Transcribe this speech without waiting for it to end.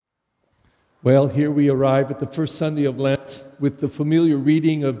Well, here we arrive at the first Sunday of Lent with the familiar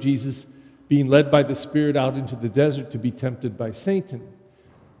reading of Jesus being led by the Spirit out into the desert to be tempted by Satan.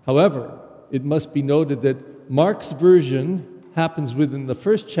 However, it must be noted that Mark's version happens within the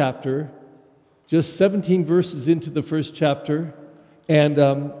first chapter, just 17 verses into the first chapter, and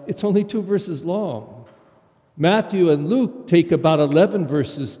it's only 2 verses long. Matthew and Luke take about 11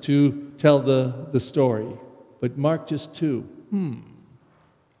 verses to tell the story, but Mark just 2.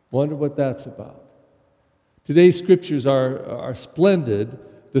 Wonder what that's about. Today's scriptures are splendid.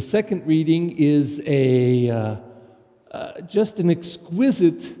 The second reading is just an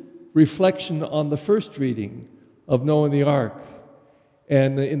exquisite reflection on the first reading of Noah and the ark.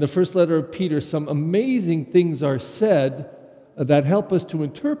 And in the first letter of Peter, some amazing things are said that help us to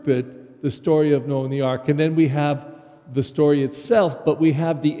interpret the story of Noah and the ark. And then we have the story itself, but we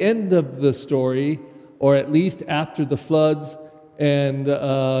have the end of the story, or at least after the floods. And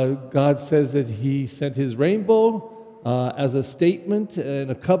God says that He sent His rainbow as a statement and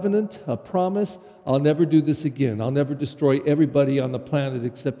a covenant, a promise. I'll never do this again. I'll never destroy everybody on the planet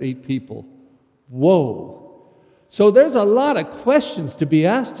except 8 people. Whoa. So there's a lot of questions to be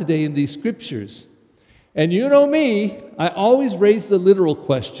asked today in these scriptures. And you know me, I always raise the literal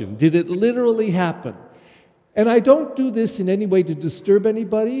question. Did it literally happen? And I don't do this in any way to disturb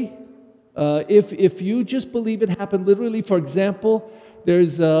anybody. If you just believe it happened literally, for example,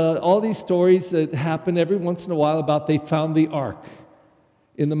 there's all these stories that happen every once in a while about they found the ark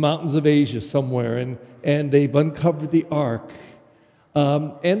in the mountains of Asia somewhere, and they've uncovered the ark.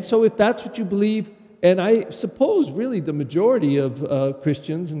 And so if that's what you believe, and I suppose really the majority of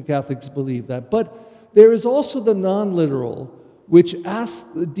Christians and Catholics believe that, but there is also the non-literal, which asks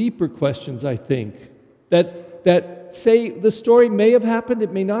the deeper questions, I think, that say the story may have happened,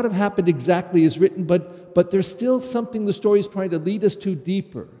 it may not have happened exactly as written, but there's still something the story is trying to lead us to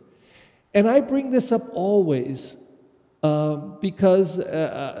deeper. And I bring this up always because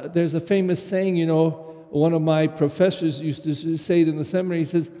there's a famous saying, one of my professors used to say it in the seminary. He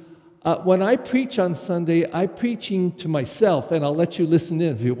says, when I preach on Sunday, I'm preaching to myself, and I'll let you listen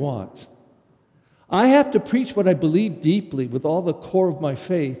in if you want. I have to preach what I believe deeply with all the core of my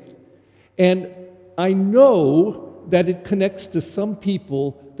faith. And I know that it connects to some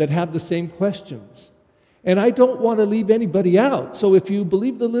people that have the same questions. And I don't want to leave anybody out. So if you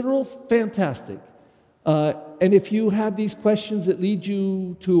believe the literal, fantastic. And if you have these questions that lead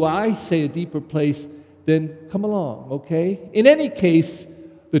you to, I say, a deeper place, then come along, okay? In any case,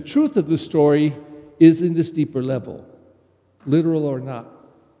 the truth of the story is in this deeper level, literal or not.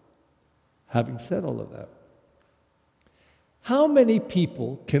 Having said all of that, how many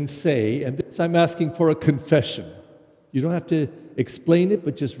people can say, and this I'm asking for a confession. You don't have to explain it,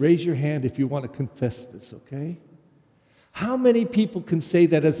 but just raise your hand if you want to confess this, okay? How many people can say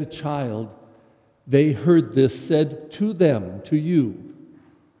that as a child they heard this said to them, to you?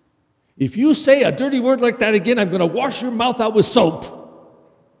 If you say a dirty word like that again, I'm going to wash your mouth out with soap.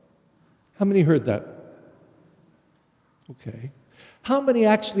 How many heard that? Okay. How many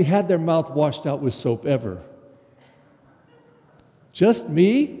actually had their mouth washed out with soap ever? Just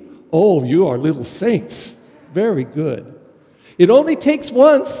me? Oh, you are little saints. Very good. It only takes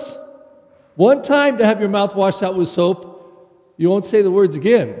one time to have your mouth washed out with soap. You won't say the words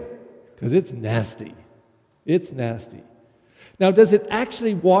again because it's nasty. It's nasty. Now, does it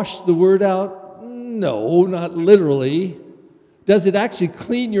actually wash the word out? No, not literally. Does it actually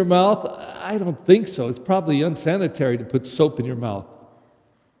clean your mouth? I don't think so. It's probably unsanitary to put soap in your mouth.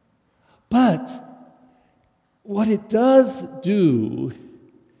 But what it does do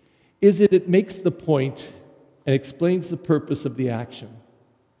is that it makes the point and explains the purpose of the action.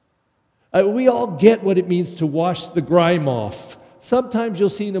 We all get what it means to wash the grime off. Sometimes you'll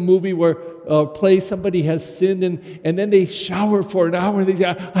see in a movie where play somebody has sinned and then they shower for an hour and they say,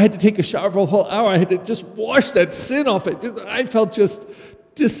 I had to take a shower for a whole hour. I had to just wash that sin off. I felt just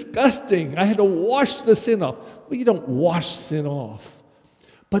disgusting. I had to wash the sin off. Well, you don't wash sin off.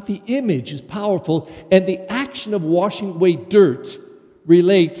 But the image is powerful, and the action of washing away dirt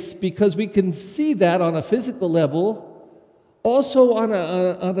relates because we can see that on a physical level, also on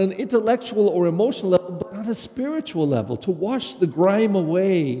an intellectual or emotional level, but on a spiritual level, to wash the grime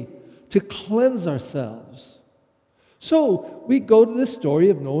away, to cleanse ourselves. So we go to the story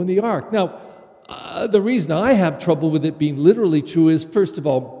of Noah and the ark. Now, the reason I have trouble with it being literally true is, first of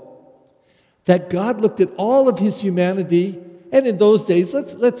all, that God looked at all of His humanity. And in those days,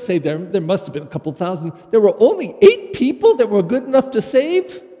 let's say there must have been a couple thousand. There were only 8 people that were good enough to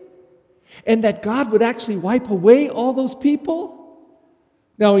save, and that God would actually wipe away all those people.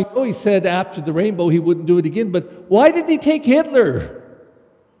 Now, He said after the rainbow He wouldn't do it again, but why did He take Hitler?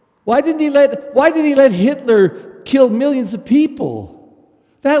 Why did he let Hitler kill millions of people?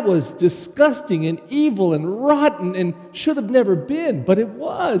 That was disgusting and evil and rotten and should have never been, but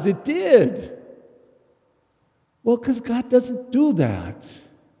it did. Well, because God doesn't do that.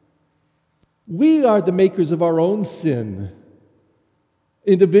 We are the makers of our own sin,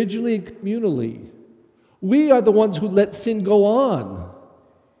 individually and communally. We are the ones who let sin go on.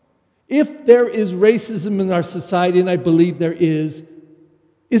 If there is racism in our society, and I believe there is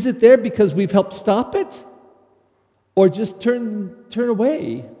it there because we've helped stop it? Or just turn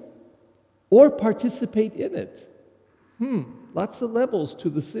away? Or participate in it? Lots of levels to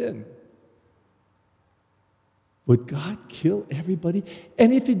the sin. Would God kill everybody?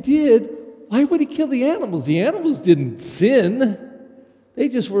 And if he did, why would he kill the animals? The animals didn't sin. They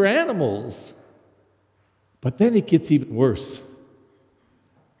just were animals. But then it gets even worse.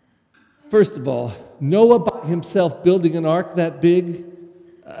 First of all, Noah by himself building an ark that big,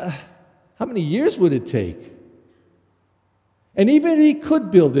 how many years would it take? And even if he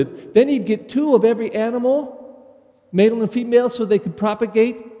could build it, then he'd get 2 of every animal, male and female, so they could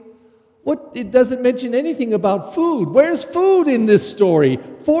propagate. It doesn't mention anything about food. Where's food in this story?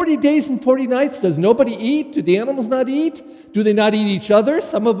 40 days and 40 nights. Does nobody eat? Do the animals not eat? Do they not eat each other?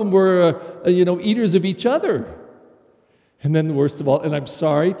 Some of them were, eaters of each other. And then the worst of all, and I'm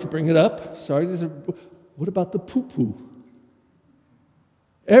sorry to bring it up. What about the poo-poo?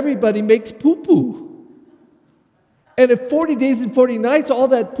 Everybody makes poo-poo. And if 40 days and 40 nights, all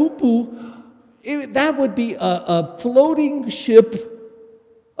that poo-poo, that would be a floating ship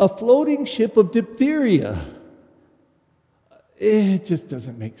of diphtheria. It just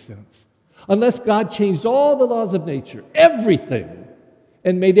doesn't make sense. Unless God changed all the laws of nature, everything,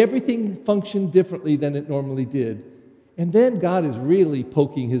 and made everything function differently than it normally did. And then God is really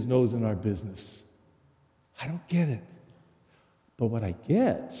poking his nose in our business. I don't get it. But what I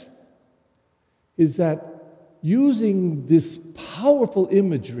get is that using this powerful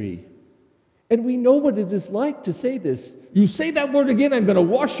imagery, and we know what it is like to say this. You say that word again, I'm going to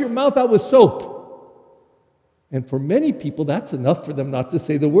wash your mouth out with soap. And for many people, that's enough for them not to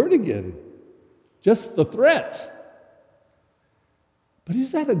say the word again. Just the threat. But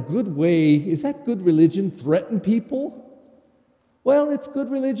is that a good way? Is that good religion? Threaten people? Well, it's good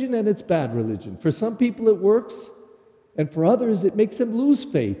religion and it's bad religion. For some people it works, and for others it makes them lose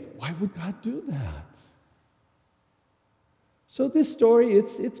faith. Why would God do that? So this story,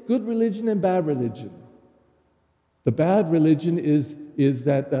 it's good religion and bad religion. The bad religion is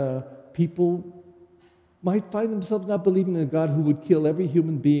that people might find themselves not believing in a God who would kill every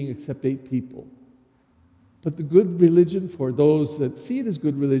human being except 8 people. But the good religion for those that see it as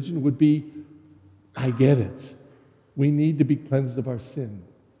good religion would be, I get it. We need to be cleansed of our sin.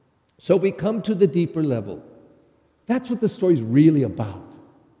 So we come to the deeper level. That's what the story's really about.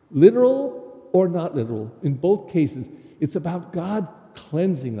 Literal or not literal, in both cases, it's about God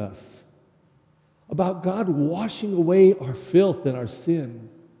cleansing us, about God washing away our filth and our sin,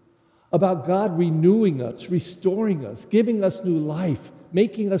 about God renewing us, restoring us, giving us new life,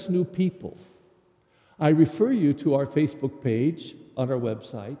 making us new people. I refer you to our Facebook page on our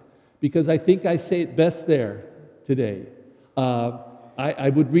website because I think I say it best there today.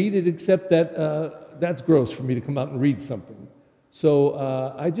 I would read it, except that that's gross for me to come out and read something. So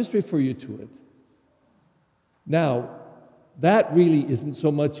I just refer you to it. Now, that really isn't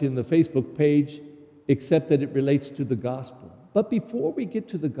so much in the Facebook page, except that it relates to the gospel. But before we get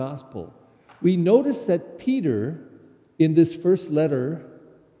to the gospel, we notice that Peter, in this first letter,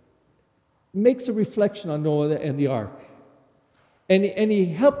 makes a reflection on Noah and the ark. And he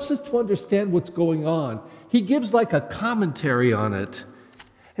helps us to understand what's going on. He gives like a commentary on it.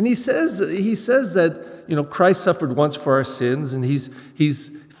 And he says that, Christ suffered once for our sins, and he's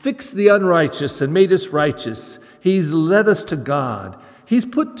fixed the unrighteous and made us righteous. He's led us to God. He's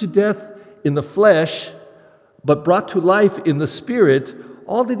put to death in the flesh, but brought to life in the spirit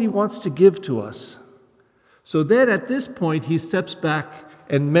all that he wants to give to us. So then at this point, he steps back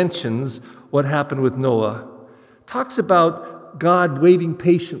and mentions what happened with Noah. Talks about God waiting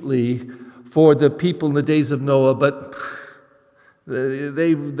patiently for the people in the days of Noah, but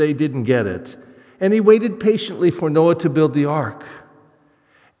they didn't get it. And he waited patiently for Noah to build the ark.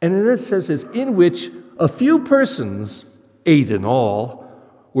 And then it says this, in which a few persons, 8 in all,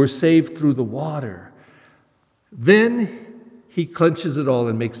 were saved through the water. Then he clenches it all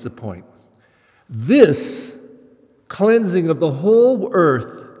and makes the point. This cleansing of the whole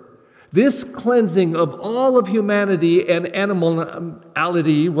earth, this cleansing of all of humanity and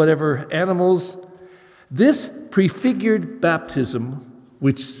animality, whatever animals, this prefigured baptism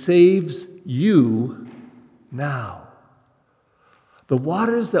which saves you now. The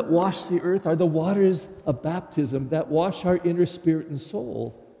waters that wash the earth are the waters of baptism that wash our inner spirit and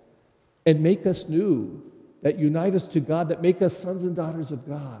soul and make us new, that unite us to God, that make us sons and daughters of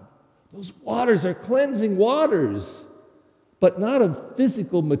God. Those waters are cleansing waters, but not of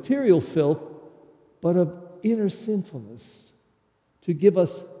physical, material filth, but of inner sinfulness, to give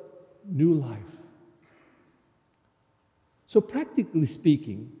us new life. So practically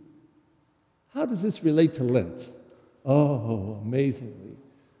speaking, how does this relate to Lent? Oh, amazingly.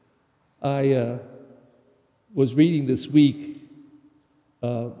 I was reading this week,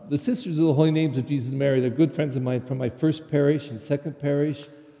 the Sisters of the Holy Names of Jesus and Mary. They're good friends of mine from my first parish and second parish,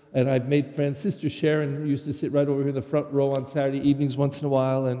 and I've made friends. Sister Sharon used to sit right over here in the front row on Saturday evenings once in a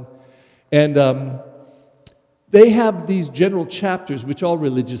while, and they have these general chapters, which all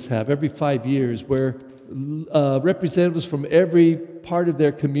religious have, every 5 years, where representatives from every part of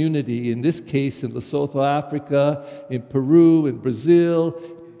their community, in this case in Lesotho, Africa, in Peru, in Brazil,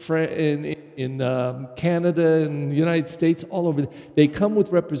 in Canada, in the United States, all over, they come with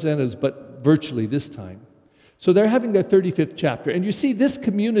representatives, but virtually this time. So they're having their 35th chapter. And you see this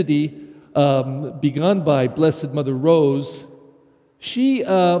community, begun by Blessed Mother Rose, she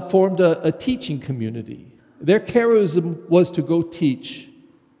formed a teaching community. Their charism was to go teach,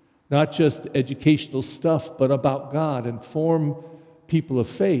 not just educational stuff, but about God and form people of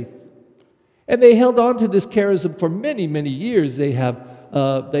faith. And they held on to this charism for many, many years. They have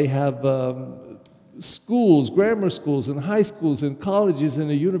schools, grammar schools, and high schools, and colleges,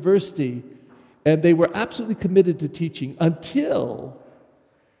 and a university. And they were absolutely committed to teaching until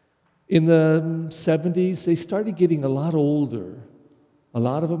in the 70s, they started getting a lot older. A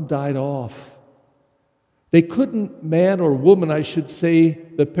lot of them died off. They couldn't, man or woman, I should say,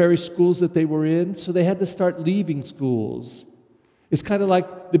 the parish schools that they were in, so they had to start leaving schools. It's kind of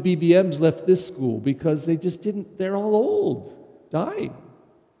like the BBMs left this school because they just didn't, they're all old, dying.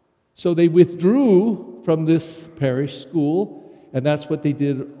 So they withdrew from this parish school, and that's what they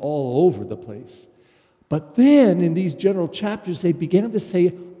did all over the place. But then in these general chapters, they began to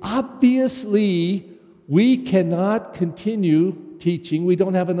say, obviously, we cannot continue teaching. We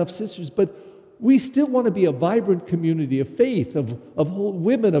don't have enough sisters, but we still want to be a vibrant community of faith, of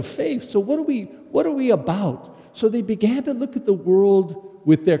women of faith. So what are we about? So they began to look at the world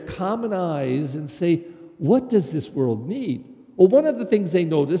with their common eyes and say, what does this world need? Well, one of the things they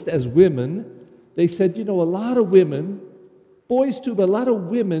noticed as women, they said, a lot of women, boys too, but a lot of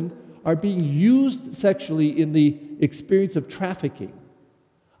women are being used sexually in the experience of trafficking.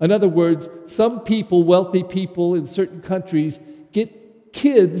 In other words, some people, wealthy people in certain countries, get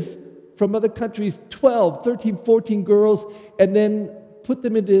kids from other countries, 12, 13, 14 girls, and then put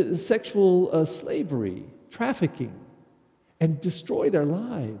them into sexual slavery, trafficking, and destroy their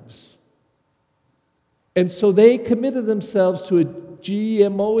lives. And so they committed themselves to a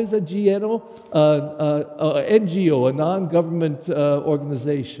GMO, is a GNO? NGO, a non-government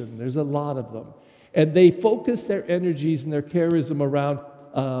organization. There's a lot of them. And they focus their energies and their charism around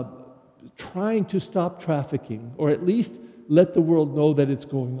trying to stop trafficking, or at least let the world know that it's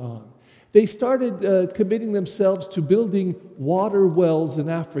going on. They started committing themselves to building water wells in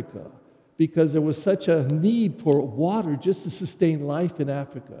Africa because there was such a need for water just to sustain life in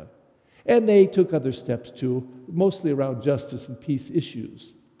Africa. And they took other steps too, mostly around justice and peace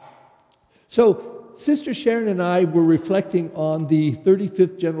issues. So Sister Sharon and I were reflecting on the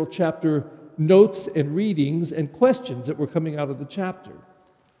 35th General Chapter notes and readings and questions that were coming out of the chapter.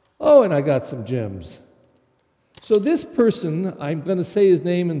 Oh, and I got some gems. So this person, I'm going to say his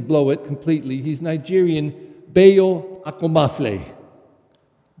name and blow it completely. He's Nigerian, Bayo Akomafle.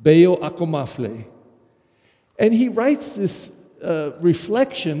 Bayo Akomafle. And he writes this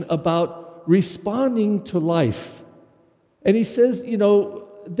reflection about responding to life. And he says,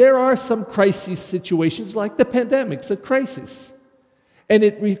 there are some crisis situations like the pandemic's a crisis. And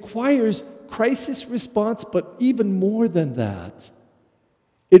it requires crisis response, but even more than that,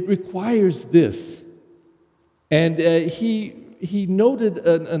 it requires this. And he noted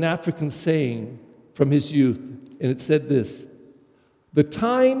an African saying from his youth, and it said this: the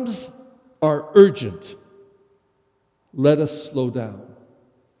times are urgent. Let us slow down.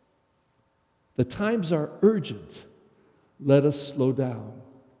 The times are urgent. Let us slow down.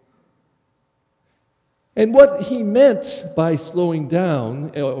 And what he meant by slowing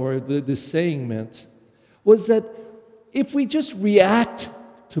down, or this saying meant, was that if we just react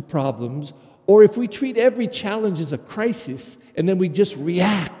to problems, or if we treat every challenge as a crisis, and then we just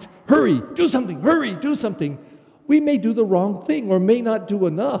react, hurry, do something, we may do the wrong thing, or may not do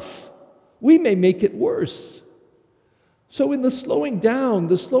enough. We may make it worse. So in the slowing down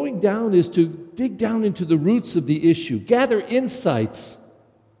is to dig down into the roots of the issue, gather insights,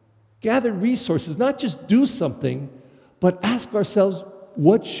 gather resources, not just do something, but ask ourselves,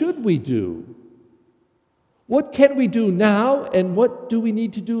 what should we do? What can we do now, and what do we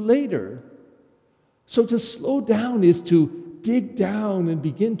need to do later? So to slow down is to dig down and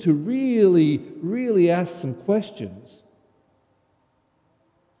begin to really, really ask some questions.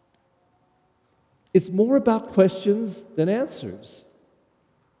 It's more about questions than answers.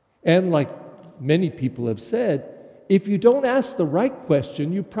 And like many people have said, if you don't ask the right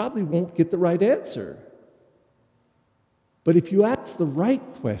question, you probably won't get the right answer. But if you ask the right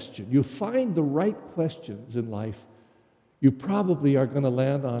question, you find the right questions in life, you probably are going to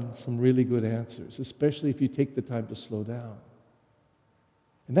land on some really good answers, especially if you take the time to slow down.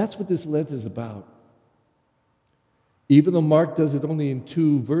 And that's what this Lent is about. Even though Mark does it only in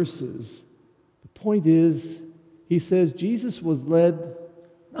 2 verses, the point is, he says Jesus was led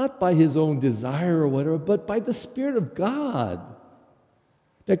not by his own desire or whatever, but by the Spirit of God.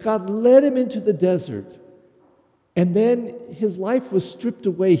 That God led him into the desert. And then his life was stripped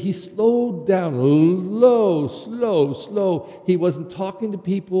away. He slowed down, slow. He wasn't talking to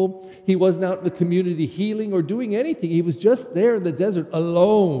people. He wasn't out in the community healing or doing anything. He was just there in the desert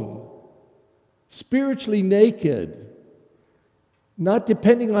alone, spiritually naked, not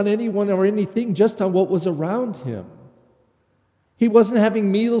depending on anyone or anything, just on what was around him. He wasn't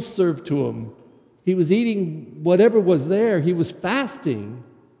having meals served to him. He was eating whatever was there. He was fasting.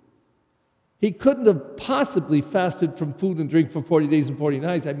 He couldn't have possibly fasted from food and drink for 40 days and 40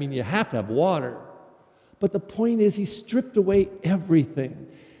 nights. I mean, you have to have water. But the point is, he stripped away everything.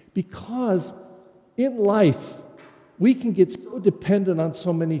 Because in life, we can get so dependent on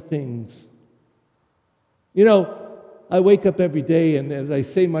so many things. You know, I wake up every day, and as I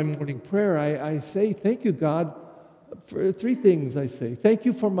say my morning prayer, I say, thank you, God, for 3 things I say. Thank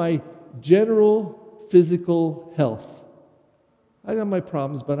you for my general physical health. I got my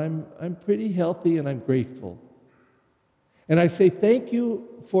problems, but I'm pretty healthy and I'm grateful. And I say, thank you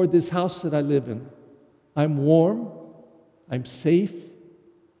for this house that I live in. I'm warm, I'm safe,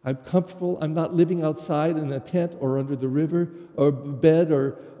 I'm comfortable. I'm not living outside in a tent or under the river or bed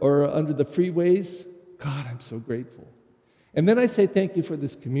or under the freeways. God, I'm so grateful. And then I say thank you for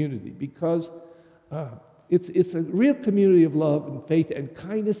this community, because it's a real community of love and faith and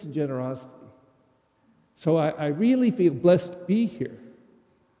kindness and generosity. So I really feel blessed to be here.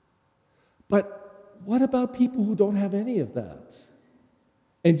 But what about people who don't have any of that?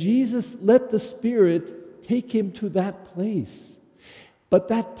 And Jesus let the Spirit take him to that place. But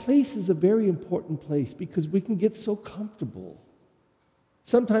that place is a very important place, because we can get so comfortable.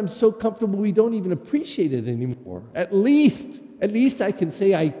 Sometimes so comfortable we don't even appreciate it anymore. At least I can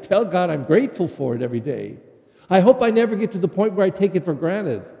say I tell God I'm grateful for it every day. I hope I never get to the point where I take it for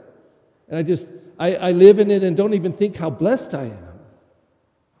granted. And I live in it and don't even think how blessed I am.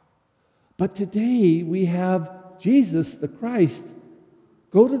 But today we have Jesus, the Christ,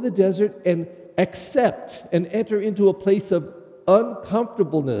 go to the desert and accept and enter into a place of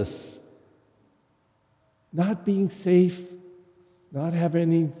uncomfortableness. Not being safe, not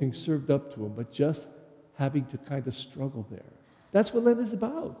having anything served up to him, but just having to kind of struggle there. That's what Lent is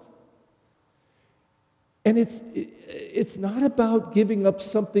about. And it's not about giving up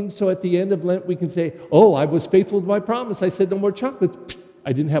something so at the end of Lent we can say, oh, I was faithful to my promise. I said no more chocolates.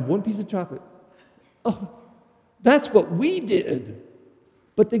 I didn't have one piece of chocolate. Oh, that's what we did.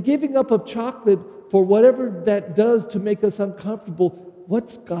 But the giving up of chocolate, for whatever that does to make us uncomfortable,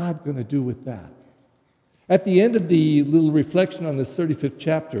 what's God going to do with that? At the end of the little reflection on this 35th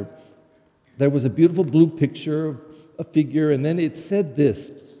chapter, there was a beautiful blue picture of a figure, and then it said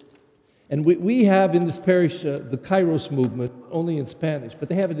this. And we have in this parish the Kairos movement, only in Spanish, but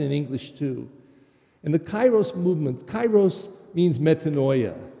they have it in English too. And the Kairos movement, Kairos means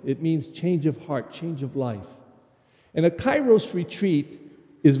metanoia. It means change of heart, change of life. And a Kairos retreat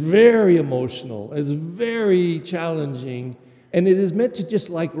is very emotional, it's very challenging, and it is meant to just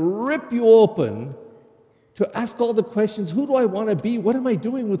like rip you open to ask all the questions. Who do I want to be? What am I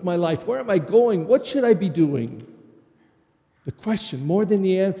doing with my life? Where am I going? What should I be doing? The question, more than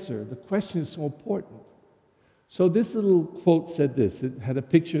the answer, the question is so important. So this little quote said this. It had a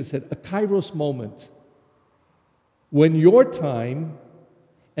picture that said, a Kairos moment, when your time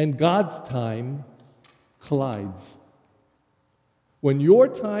and God's time collides. When your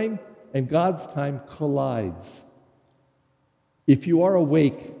time and God's time collides. If you are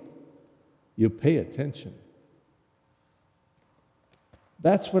awake, you pay attention.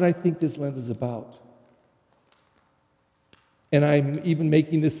 That's what I think this Lent is about. And I'm even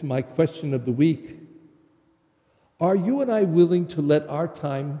making this my question of the week. Are you and I willing to let our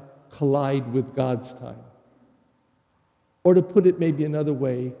time collide with God's time? Or to put it maybe another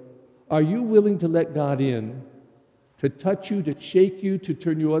way, are you willing to let God in, to touch you, to shake you, to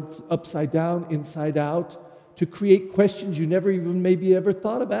turn you upside down, inside out, to create questions you never even maybe ever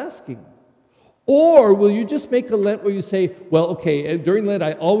thought of asking? Or will you just make a Lent where you say, well, okay, during Lent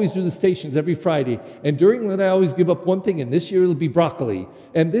I always do the stations every Friday, and during Lent I always give up one thing, and this year it'll be broccoli,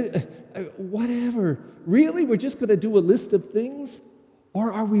 and whatever. Really, we're just going to do a list of things?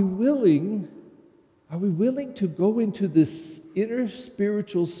 Or are we willing to go into this inner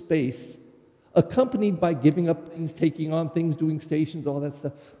spiritual space, accompanied by giving up things, taking on things, doing stations, all that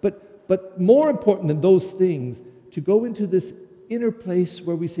stuff? But more important than those things, to go into this inner place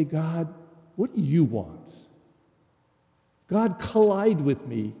where we say, God, what do you want? God, collide with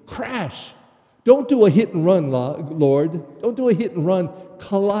me. Crash. Don't do a hit and run, Lord. Don't do a hit and run.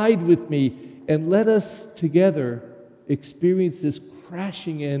 Collide with me, and let us together experience this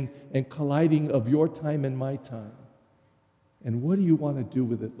crashing in and colliding of your time and my time. And what do you want to do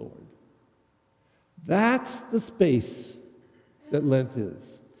with it, Lord? That's the space that Lent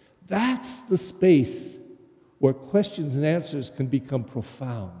is. That's the space where questions and answers can become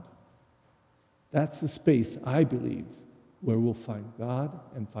profound. That's the space, I believe, where we'll find God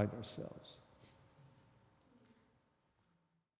and find ourselves.